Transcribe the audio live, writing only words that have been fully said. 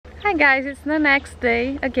Hi guys, it's the next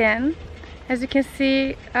day again. As you can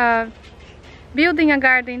see, building a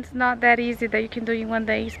garden is not that easy that you can do in one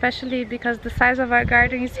day, especially because the size of our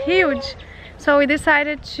garden is huge. So we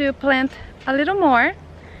decided to plant a little more.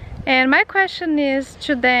 And my question is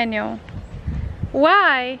to Daniel,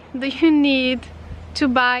 why do you need to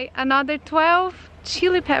buy another 12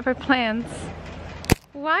 chili pepper plants?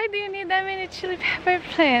 Why do you need that many chili pepper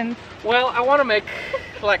plants? Well, I want to make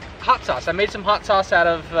like hot sauce. I made some hot sauce out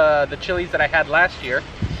of the chilies that I had last year.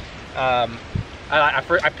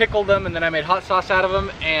 I pickled them and then I made hot sauce out of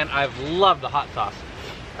them, and I've loved the hot sauce.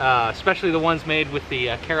 Especially the ones made with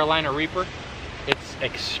the Carolina Reaper. It's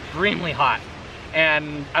extremely hot.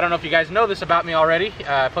 And I don't know if you guys know this about me already.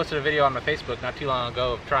 I posted a video on my Facebook not too long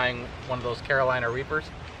ago of trying one of those Carolina Reapers.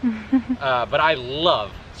 But I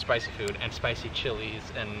love spicy food and spicy chilies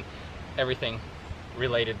and everything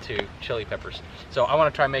related to chili peppers. So I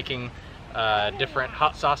want to try making different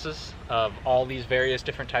hot sauces of all these various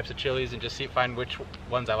different types of chilies and just find which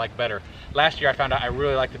ones I like better. Last year I found out I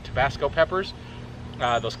really like the Tabasco peppers,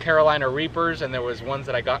 those Carolina Reapers, and there was ones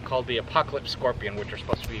that I got called the Apocalypse Scorpion, which are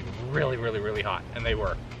supposed to be really, really, really hot, and they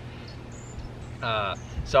were.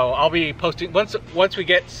 So I'll be posting, once we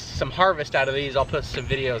get some harvest out of these, I'll put some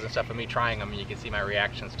videos and stuff of me trying them, and you can see my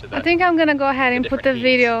reactions to them. I think I'm gonna go ahead and put the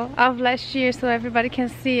video of last year so everybody can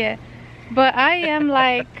see it. But I am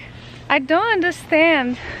like, I don't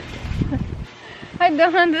understand. I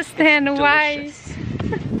don't understand why.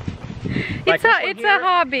 It's a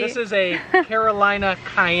hobby. This is a Carolina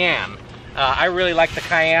cayenne. I really like the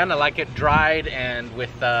cayenne. I like it dried and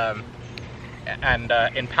with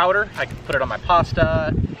in powder. I can put it on my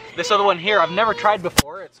pasta. This other one here I've never tried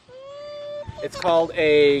before. It's called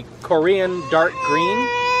a Korean dark green.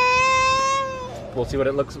 We'll see what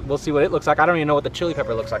it looks. We'll see what it looks like. I don't even know what the chili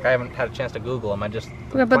pepper looks like. I haven't had a chance to Google them.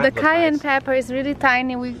 Yeah, but the cayenne pepper is really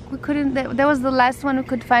tiny. We couldn't. That was the last one we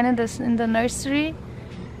could find in the nursery,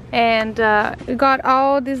 and we got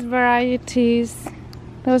all these varieties.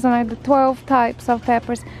 Those are like the 12 types of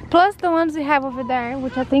peppers, plus the ones we have over there,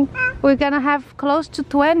 which I think we're gonna have close to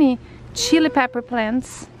 20 chili pepper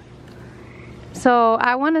plants. So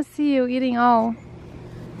I want to see you eating all.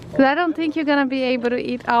 Because I don't think you're going to be able to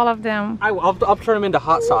eat all of them. I'll turn them into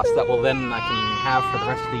hot sauce that will then I can have for the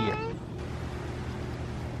rest of the year.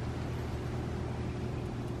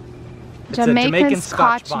 It's Jamaican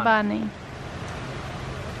Scotch bunny.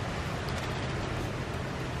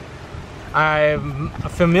 I'm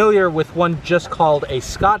familiar with one just called a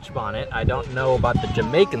Scotch bonnet. I don't know about the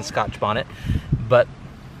Jamaican Scotch bonnet, but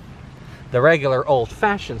the regular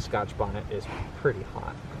old-fashioned Scotch bonnet is pretty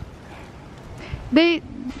hot.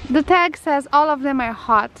 The tag says all of them are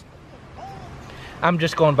hot. I'm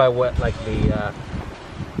just going by what, like the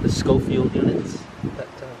Schofield units. That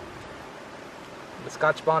the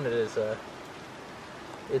Scotch bonnet is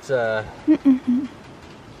it's a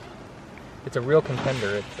real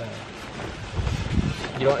contender.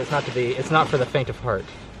 It's not for the faint of heart.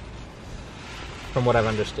 From what I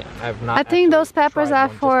understand, I think those peppers are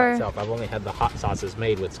for. I've only had the hot sauces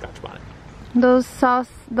made with Scotch bonnet. Those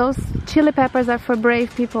chili peppers are for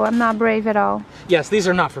brave people. I'm not brave at all. Yes, these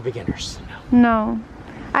are not for beginners. No.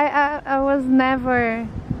 I was never.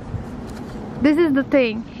 This is the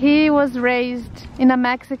thing. He was raised in a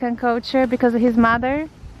Mexican culture because of his mother,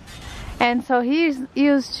 and so he's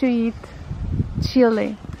used to eat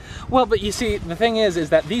chili. Well, but you see, the thing is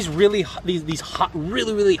that these really hot,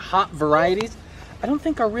 really hot varieties, I don't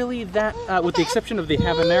think are really that, with the exception of the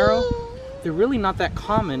habanero, they're really not that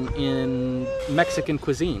common in Mexican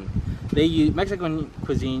cuisine. Mexican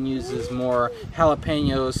cuisine uses more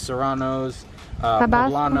jalapenos, serranos,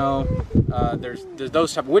 poblano. There's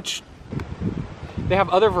those type, which they have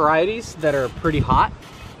other varieties that are pretty hot,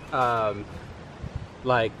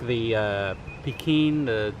 like the Pekin,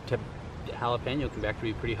 the jalapeno can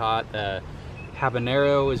actually be pretty hot.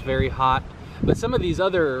 Habanero is very hot, but some of these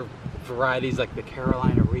other varieties, like the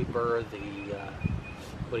Carolina Reaper, the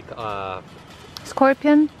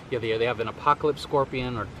Scorpion? Yeah, they have an Apocalypse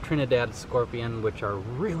Scorpion or Trinidad Scorpion, which are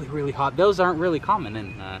really hot. Those aren't really common,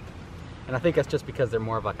 and I think that's just because they're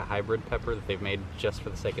more of like a hybrid pepper that they've made just for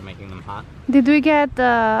the sake of making them hot. Did we get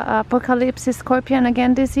the Apocalypse Scorpion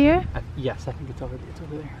again this year? Yes, I think it's over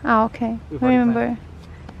there. Oh, okay. I remember.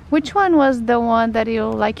 Which one was the one that you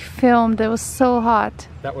like filmed that was so hot?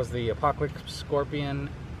 That was the Apocalypse Scorpion,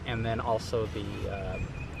 and then also the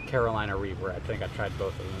Carolina Reaper. I think I tried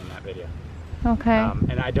both of them in that video. Okay.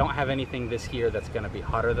 And I don't have anything this year that's going to be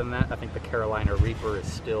hotter than that. I think the Carolina Reaper is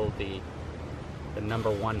still the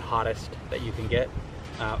 #1 hottest that you can get.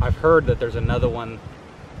 I've heard that there's another one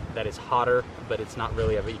that is hotter, but it's not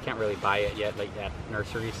really you can't really buy it yet, like at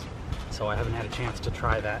nurseries. So I haven't had a chance to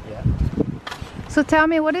try that yet. So tell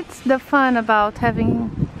me, what is the fun about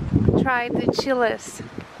having tried the chiles?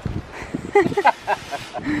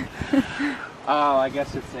 Oh, I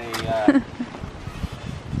guess it's a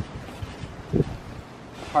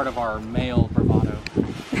part of our male bravado.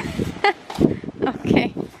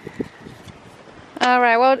 Okay.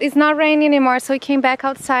 Alright, well, it's not raining anymore, so we came back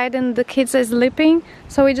outside and the kids are sleeping.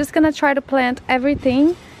 So we're just gonna try to plant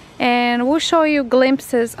everything, and we'll show you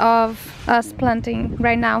glimpses of us planting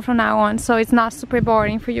right now from now on, so it's not super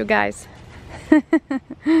boring for you guys.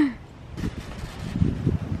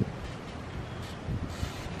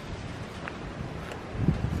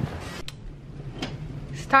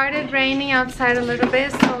 Started raining outside a little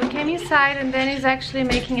bit, so we came inside, and then he's actually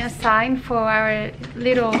making a sign for our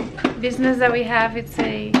little business that we have. It's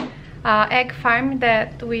a egg farm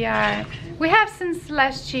that we have since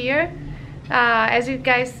last year. As you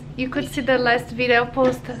could see the last video. I'll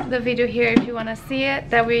post the video here if you want to see it.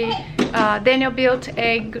 That Daniel built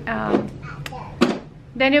a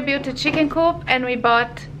chicken coop, and we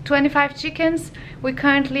bought 25 chickens. We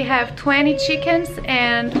currently have 20 chickens,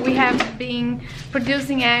 and we have been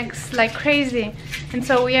producing eggs like crazy. And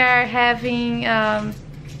so we are having,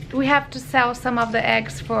 we have to sell some of the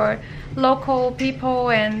eggs for local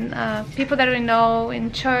people and people that we know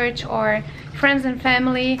in church or friends and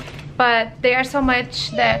family. But they are so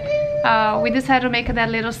much that we decided to make that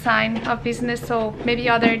little sign of business, so maybe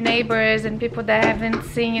other neighbors and people that haven't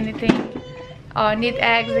seen anything need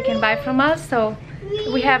eggs, they can buy from us. So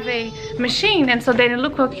we have a machine, and so then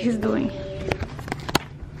look what he's doing.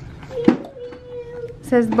 It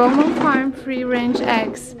says Bowman Farm free range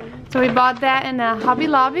eggs. So we bought that in a Hobby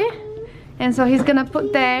Lobby, and so he's gonna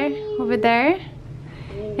put over there,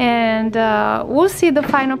 and we'll see the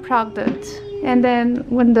final product. And then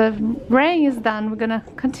when the rain is done, we're gonna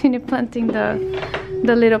continue planting the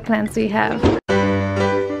little plants we have.